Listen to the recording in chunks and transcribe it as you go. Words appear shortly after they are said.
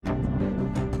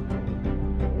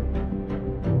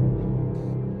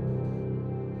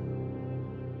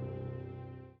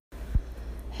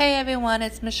Hey everyone,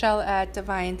 it's Michelle at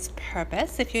Divine's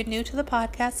Purpose. If you're new to the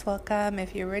podcast, welcome.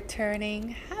 If you're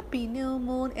returning, happy new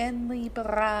moon in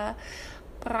Libra.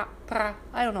 I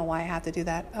don't know why I have to do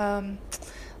that.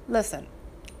 Listen,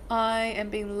 I am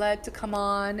being led to come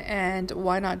on, and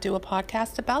why not do a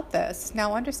podcast about this?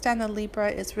 Now, understand that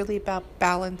Libra is really about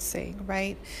balancing,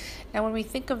 right? Now, when we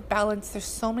think of balance, there's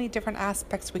so many different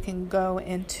aspects we can go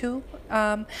into.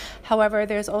 However,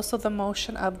 there's also the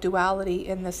motion of duality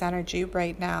in this energy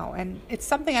right now. And it's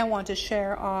something I want to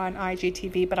share on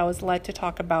IGTV, but I was led to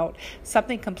talk about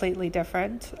something completely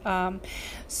different.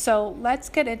 So let's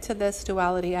get into this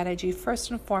duality energy. First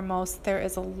and foremost, there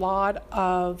is a lot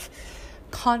of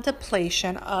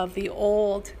contemplation of the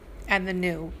old and the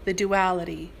new, the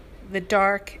duality, the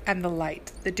dark and the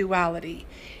light, the duality,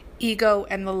 ego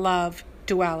and the love,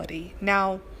 duality.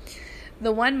 Now,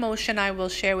 the one motion I will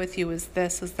share with you is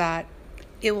that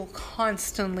it will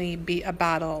constantly be a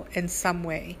battle in some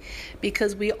way,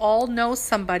 because we all know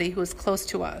somebody who is close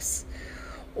to us,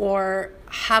 or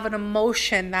have an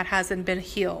emotion that hasn't been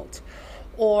healed,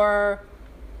 or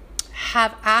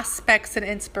have aspects and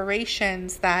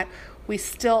inspirations that we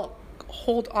still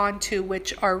hold on to,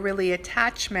 which are really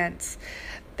attachments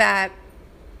that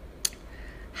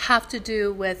have to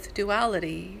do with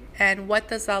duality. And what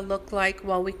does that look like?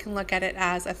 Well, we can look at it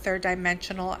as a third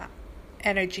dimensional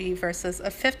energy versus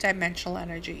a fifth dimensional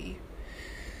energy.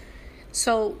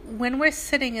 So when we're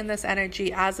sitting in this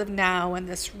energy as of now, in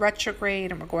this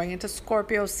retrograde, and we're going into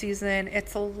Scorpio season,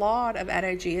 it's a lot of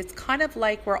energy. It's kind of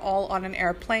like we're all on an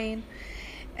airplane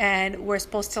and we're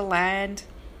supposed to land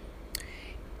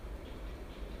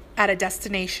at a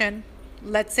destination.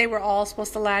 Let's say we're all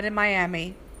supposed to land in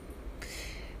Miami,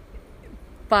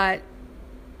 but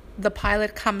the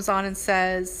pilot comes on and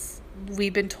says,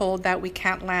 we've been told that we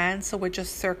can't land, so we're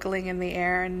just circling in the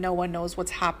air and no one knows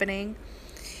what's happening.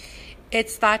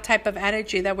 It's that type of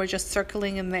energy that we're just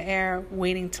circling in the air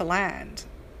waiting to land.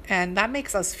 And that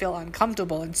makes us feel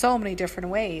uncomfortable in so many different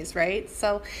ways, right?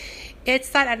 So it's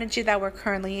that energy that we're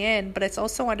currently in, but it's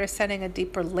also understanding a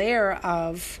deeper layer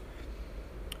of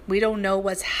we don't know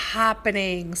what's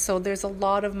happening. So there's a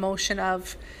lot of motion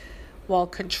of,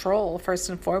 control, first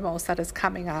and foremost, that is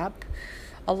coming up.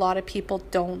 A lot of people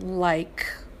don't like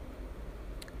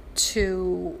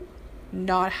to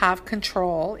not have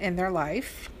control in their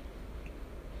life.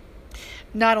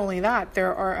 Not only that,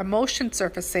 there are emotions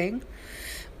surfacing.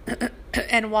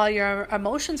 And while your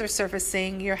emotions are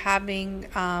surfacing, you're having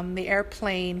the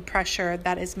airplane pressure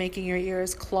that is making your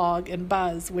ears clog and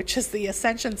buzz, which is the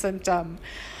ascension symptom.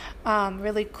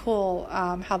 Really cool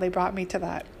how they brought me to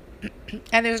that.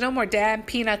 And there's no more damn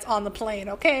peanuts on the plane,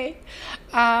 okay?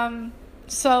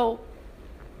 So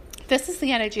this is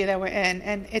the energy that we're in.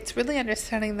 And it's really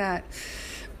understanding that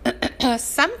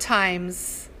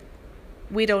sometimes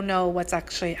we don't know what's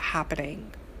actually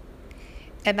happening.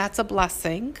 And that's a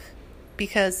blessing,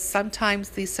 because sometimes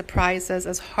these surprises,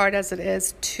 as hard as it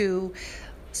is to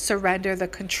surrender the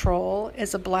control,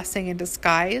 is a blessing in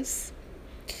disguise.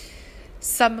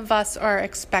 Some of us are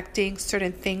expecting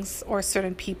certain things or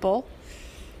certain people.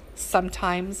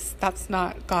 Sometimes that's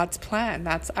not God's plan.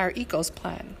 That's our ego's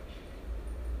plan.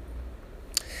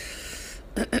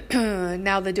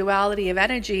 Now, the duality of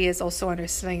energy is also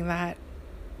understanding that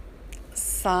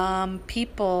some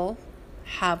people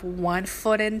have 1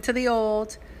 foot into the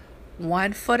old,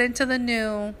 1 foot into the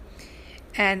new,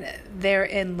 and they're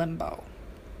in limbo.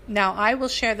 Now, I will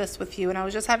share this with you, and I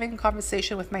was just having a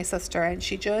conversation with my sister, and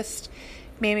she just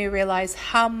made me realize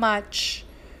how much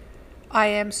I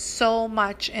am so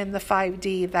much in the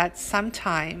 5D that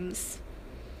sometimes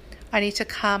I need to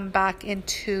come back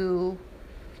into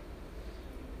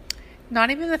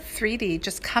not even the 3D,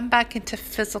 just come back into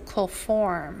physical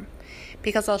form.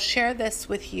 Because I'll share this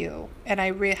with you. And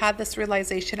I had this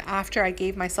realization after I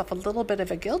gave myself a little bit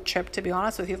of a guilt trip, to be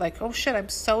honest with you. Like, oh shit, I'm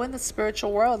so in the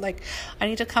spiritual world. Like, I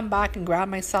need to come back and ground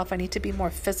myself. I need to be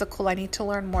more physical. I need to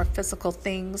learn more physical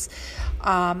things.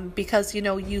 Because,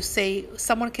 you say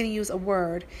someone can use a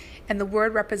word, and the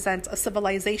word represents a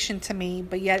civilization to me,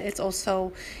 but yet it's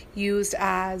also used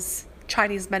as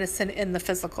Chinese medicine in the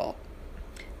physical.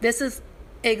 This is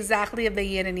exactly of the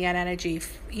yin and yang energy.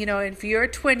 If you're a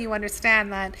twin, you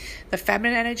understand that the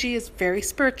feminine energy is very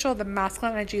spiritual, the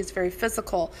masculine energy is very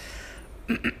physical.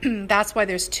 That's why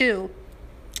there's two.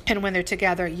 And when they're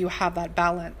together, you have that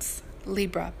balance,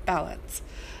 Libra balance.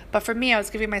 But for me, I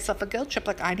was giving myself a guilt trip.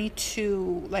 Like, I need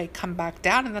to come back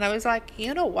down. And then I was like,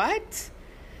 you know what?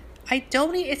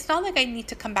 It's not like I need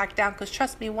to come back down, because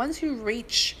trust me, once you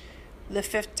reach the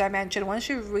fifth dimension, once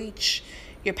you reach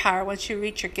your power, once you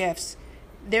reach your gifts,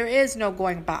 there is no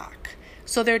going back.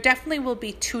 So there definitely will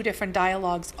be two different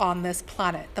dialogues on this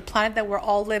planet. The planet that we're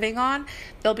all living on,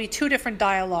 there'll be two different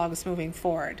dialogues moving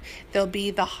forward. There'll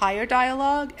be the higher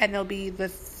dialogue and there'll be the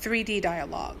 3D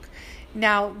dialogue.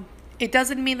 Now, it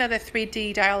doesn't mean that the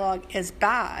 3D dialogue is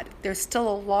bad. There's still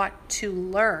a lot to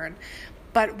learn.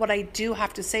 But what I do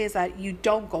have to say is that you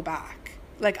don't go back.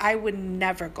 Like, I would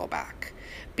never go back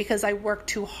because I worked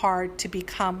too hard to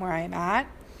become where I'm at.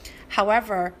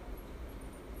 However,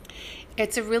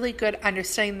 it's a really good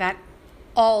understanding that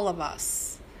all of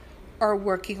us are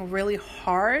working really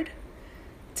hard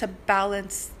to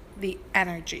balance the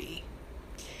energy.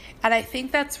 And I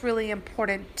think that's really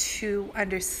important to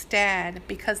understand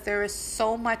because there is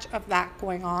so much of that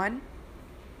going on,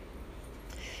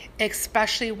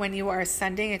 especially when you are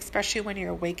ascending, especially when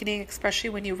you're awakening, especially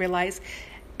when you realize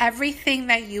everything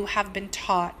that you have been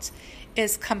taught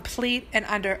is complete and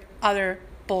utter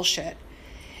bullshit.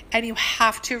 And you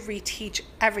have to reteach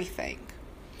everything.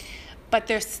 But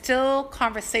there's still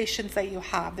conversations that you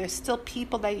have. There's still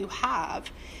people that you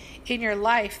have in your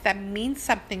life that mean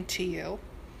something to you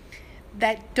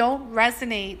that don't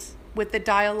resonate with the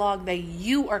dialogue that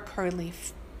you are currently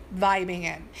vibing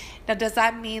in. Now, does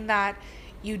that mean that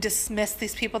you dismiss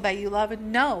these people that you love?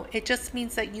 No, it just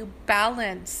means that you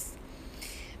balance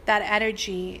that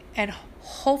energy, and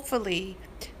hopefully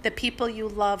the people you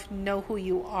love know who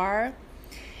you are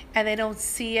and they don't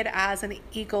see it as an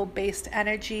ego-based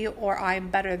energy or I'm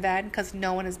better than, because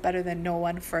no one is better than no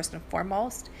one, first and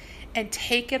foremost, and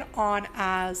take it on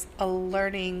as a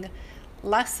learning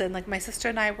lesson. Like my sister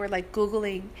and I were like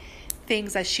Googling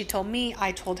things that she told me,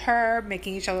 I told her,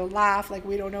 making each other laugh, like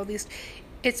we don't know these.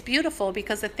 It's beautiful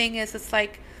because the thing is, it's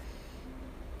like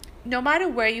no matter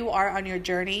where you are on your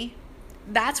journey,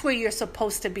 that's where you're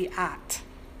supposed to be at.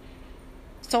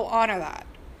 So honor that.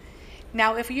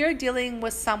 Now, if you're dealing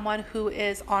with someone who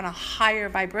is on a higher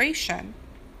vibration,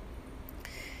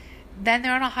 then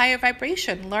they're on a higher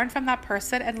vibration. Learn from that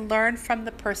person and learn from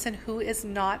the person who is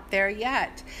not there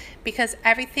yet, because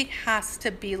everything has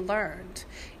to be learned.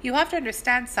 You have to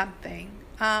understand something.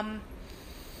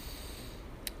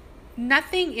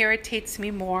 Nothing irritates me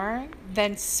more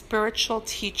than spiritual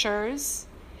teachers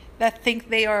that think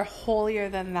they are holier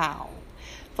than thou.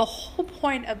 The whole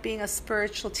point of being a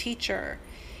spiritual teacher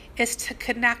is to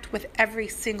connect with every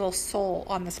single soul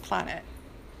on this planet.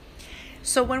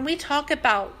 So when we talk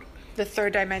about the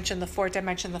third dimension, the fourth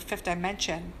dimension, the fifth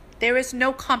dimension, there is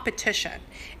no competition.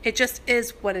 It just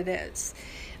is what it is.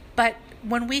 But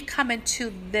when we come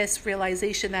into this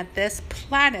realization that this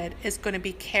planet is going to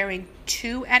be carrying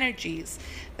two energies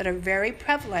that are very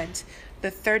prevalent,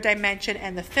 the third dimension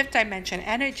and the fifth dimension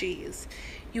energies,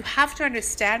 you have to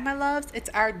understand, my loves, it's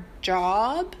our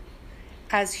job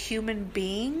as human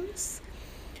beings,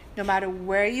 no matter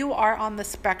where you are on the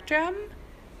spectrum,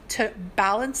 to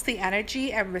balance the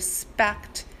energy and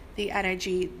respect the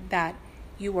energy that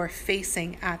you are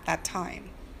facing at that time.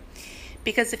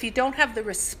 Because if you don't have the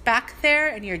respect there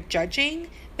and you're judging,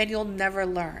 then you'll never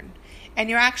learn. And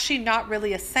you're actually not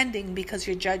really ascending because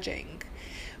you're judging.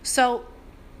 So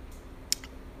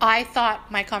I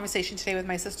thought my conversation today with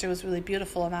my sister was really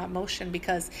beautiful in that motion,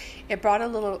 because it brought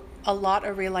a lot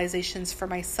of realizations for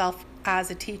myself as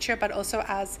a teacher, but also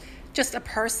as just a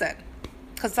person,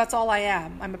 because that's all I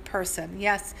am. I'm a person.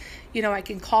 Yes, I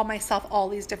can call myself all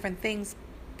these different things,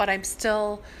 but I'm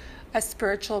still a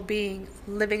spiritual being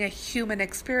living a human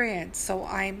experience. So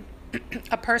I'm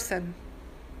a person,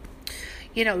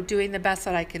 doing the best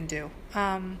that I can do.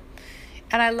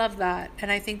 And I love that. And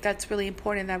I think that's really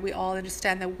important, that we all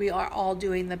understand that we are all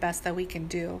doing the best that we can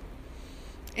do.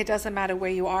 It doesn't matter where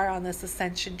you are on this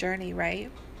ascension journey, right?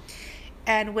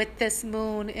 And with this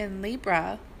moon in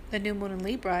Libra, the new moon in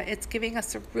Libra, it's giving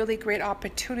us a really great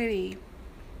opportunity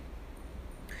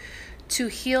to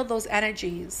heal those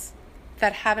energies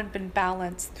that haven't been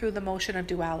balanced through the motion of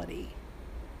duality.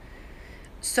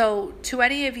 So to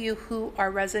any of you who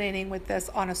are resonating with this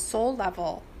on a soul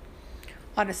level,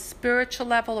 on a spiritual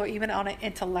level, or even on an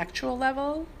intellectual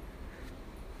level,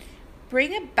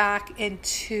 bring it back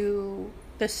into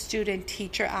the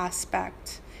student-teacher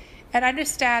aspect and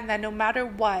understand that no matter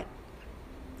what,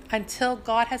 until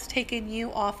God has taken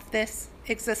you off this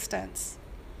existence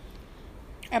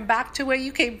and back to where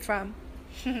you came from,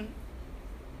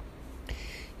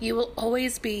 you will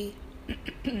always be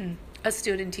a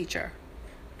student-teacher.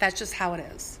 That's just how it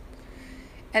is.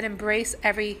 And embrace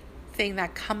everything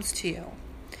that comes to you,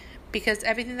 because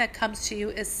everything that comes to you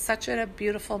is such a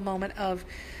beautiful moment of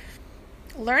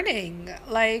learning.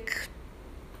 Like,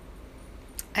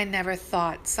 I never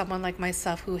thought someone like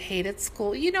myself who hated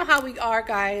school. You know how we are,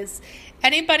 guys.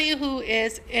 Anybody who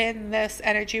is in this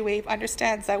energy wave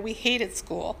understands that we hated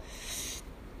school.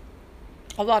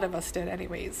 A lot of us did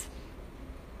anyways.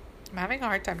 I'm having a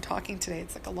hard time talking today.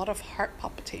 It's like a lot of heart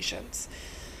palpitations.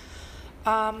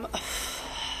 A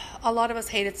lot of us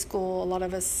hated school. A lot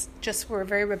of us just were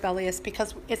very rebellious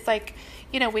because it's like,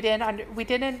 we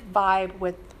didn't vibe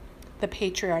with the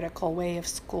patriarchal way of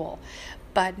school.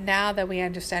 But now that we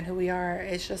understand who we are,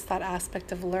 it's just that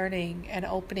aspect of learning and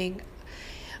opening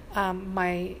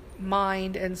my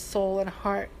mind and soul and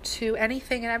heart to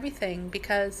anything and everything,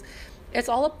 because it's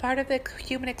all a part of the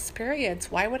human experience.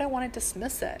 Why would I want to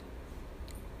dismiss it?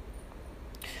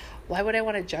 Why would I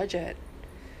want to judge it?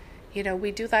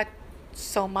 We do that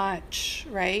so much,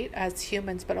 right, as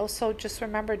humans, but also just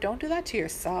remember, don't do that to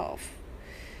yourself.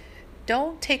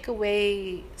 Don't take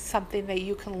away something that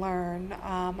you can learn,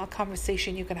 a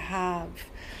conversation you can have,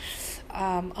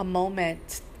 a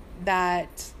moment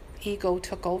that ego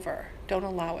took over. Don't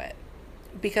allow it.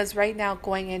 Because right now,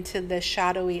 going into the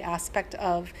shadowy aspect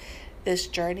of this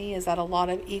journey is that a lot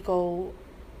of ego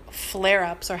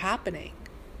flare-ups are happening.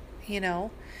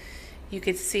 You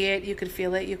could see it, you could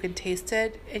feel it, you can taste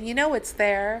it, and it's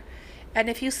there. And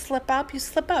if you slip up, you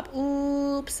slip up.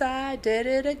 Oops, I did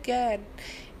it again.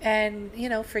 And,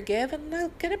 forgive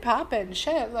and get it popping.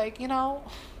 Shit,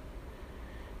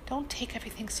 don't take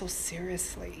everything so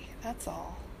seriously. That's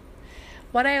all.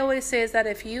 What I always say is that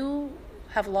if you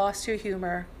have lost your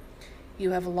humor,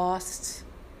 you have lost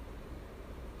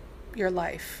your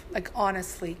life. Like,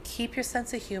 honestly, keep your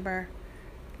sense of humor,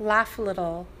 laugh a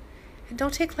little, and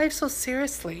don't take life so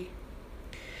seriously.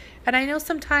 And I know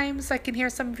sometimes I can hear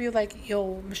some of you like,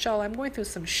 yo, Michelle, I'm going through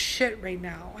some shit right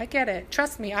now. I get it.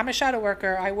 Trust me, I'm a shadow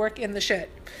worker. I work in the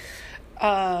shit.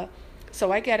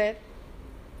 So I get it.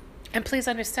 And please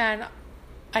understand,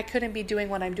 I couldn't be doing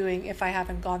what I'm doing if I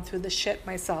haven't gone through the shit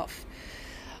myself.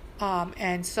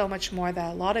 And so much more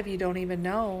that a lot of you don't even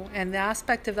know. And the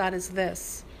aspect of that is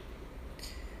this.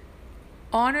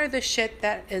 Honor the shit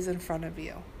that is in front of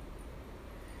you.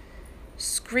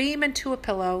 Scream into a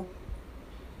pillow.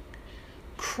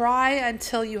 Cry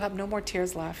until you have no more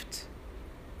tears left.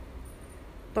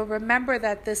 But remember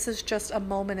that this is just a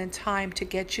moment in time to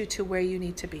get you to where you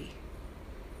need to be.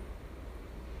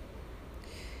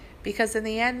 Because in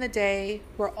the end of the day,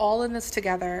 we're all in this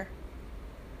together.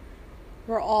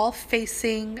 We're all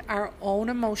facing our own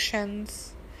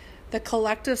emotions, the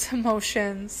collective's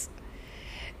emotions,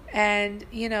 and,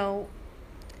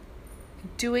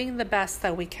 doing the best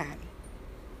that we can.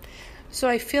 So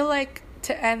I feel like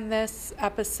to end this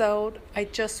episode, I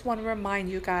just want to remind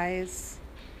you guys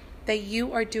that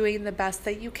you are doing the best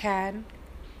that you can.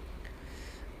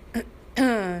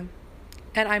 And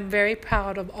I'm very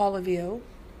proud of all of you.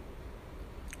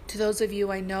 To those of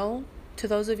you I know, to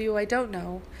those of you I don't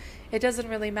know, it doesn't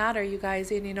really matter, you guys.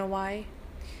 And you know why?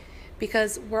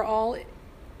 Because we're all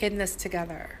in this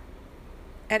together.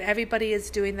 And everybody is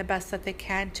doing the best that they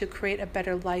can to create a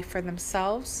better life for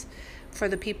themselves, for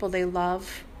the people they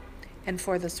love, and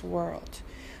for this world.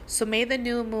 So may the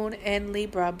new moon in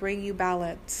Libra bring you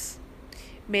balance.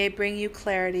 May it bring you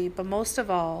clarity, but most of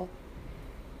all,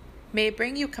 may it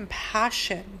bring you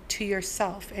compassion to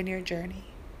yourself and your journey.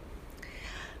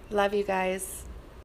 Love you guys.